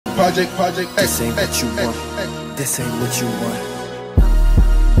project. This ain't what you want. This ain't what you want.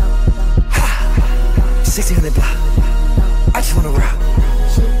 1600 block. I just wanna rock.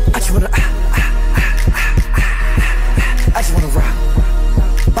 I just wanna I just wanna rock.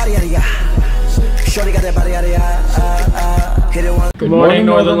 Body yada yada. Shorty got that body yada yada. Hit it one. Good morning,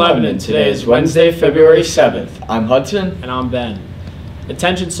 Northern Lebanon. Today is Wednesday, February 7th. I'm Hudson. And I'm Ben.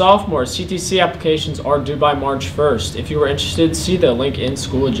 Attention sophomores, CTC applications are due by March 1st. If you are interested, see the link in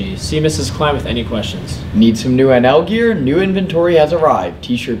Schoology. See Mrs. Klein with any questions. Need some new NL gear? New inventory has arrived.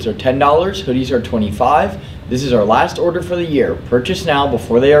 T-shirts are $10, hoodies are $25. This is our last order for the year. Purchase now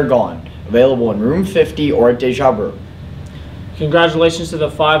before they are gone. Available in room 50 or at Deja Brew. Congratulations to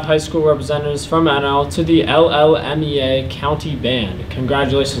the 5 high school representatives from NL to the LLMEA County Band.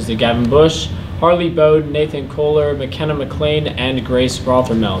 Congratulations to Gavin Bush, Harley Bode, Nathan Kohler, McKenna McLean, and Grace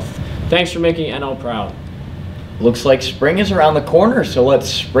Rothermouth. Thanks for making NL proud. Looks like spring is around the corner, so let's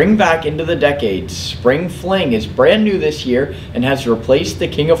spring back into the decades. Spring Fling is brand new this year and has replaced the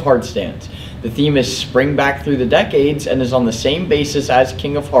King of Hearts dance. The theme is Spring Back Through the Decades and is on the same basis as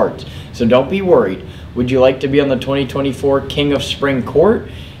King of Hearts, so don't be worried. Would you like to be on the 2024 King of Spring Court?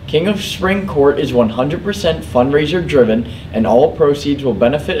 King of Spring Court is 100% fundraiser driven, and all proceeds will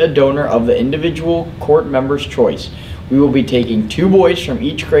benefit a donor of the individual court member's choice. We will be taking 2 boys from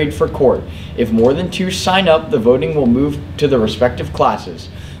each grade for court. If more than 2 sign up, the voting will move to the respective classes.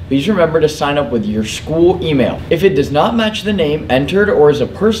 Please remember to sign up with your school email. If it does not match the name entered or is a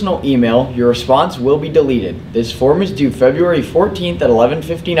personal email, your response will be deleted. This form is due February 14th at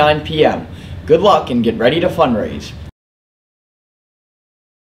 11:59 p.m. Good luck and get ready to fundraise.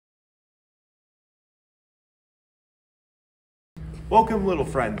 Welcome, little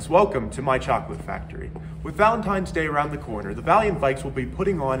friends. Welcome to my chocolate factory. With Valentine's Day around the corner, the Valiant Bikes will be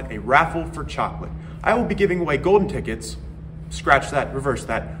putting on a raffle for chocolate. I will be giving away golden tickets, scratch that, reverse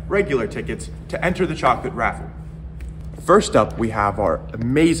that, regular tickets to enter the chocolate raffle. First up, we have our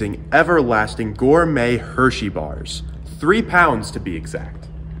amazing, everlasting gourmet Hershey bars, 3 pounds to be exact.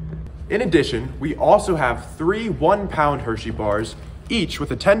 In addition, we also have 3 1-pound Hershey bars, each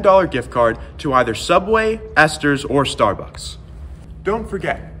with a $10 gift card to either Subway, Esther's, or Starbucks. Don't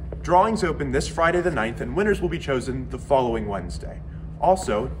forget, drawings open this Friday the 9th and winners will be chosen the following Wednesday.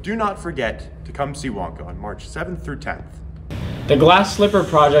 Also, do not forget to come see Wonka on March 7th through 10th. The Glass Slipper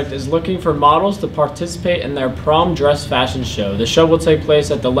Project is looking for models to participate in their prom dress fashion show. The show will take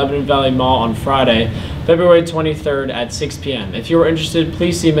place at the Lebanon Valley Mall on Friday, February 23rd at 6 p.m. If you are interested,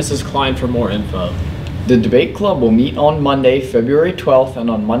 please see Mrs. Klein for more info. The Debate Club will meet on Monday, February 12th and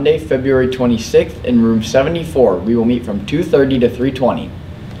on Monday, February 26th in room 74. We will meet from 2:30 to 3:20.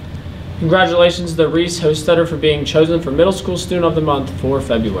 Congratulations to Reese Hostetter for being chosen for Middle School Student of the Month for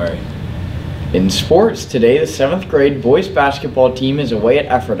February. In sports, today the 7th grade boys basketball team is away at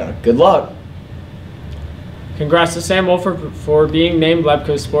Ephrata. Good luck! Congrats to Sam Wolford for being named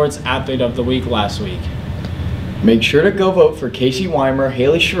Lebco Sports Athlete of the Week last week. Make sure to go vote for Casey Weimer,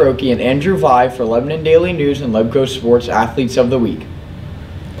 Haley Shiroki, and Andrew Vi for Lebanon Daily News and Lebco Sports Athletes of the Week.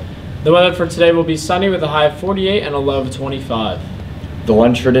 The weather for today will be sunny with a high of 48 and a low of 25. The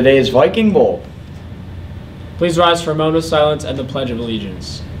lunch for today is Viking Bowl. Please rise for a moment of silence and the Pledge of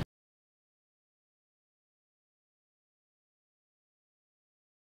Allegiance.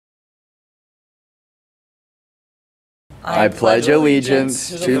 I pledge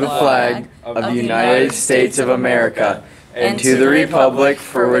allegiance to the flag of the United States of America and to the republic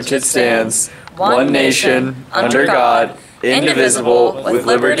for which it stands, one nation, under God, indivisible, with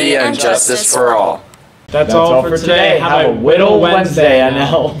liberty and justice for all. That's all for today. Have a Whittle Wednesday,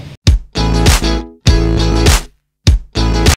 NL.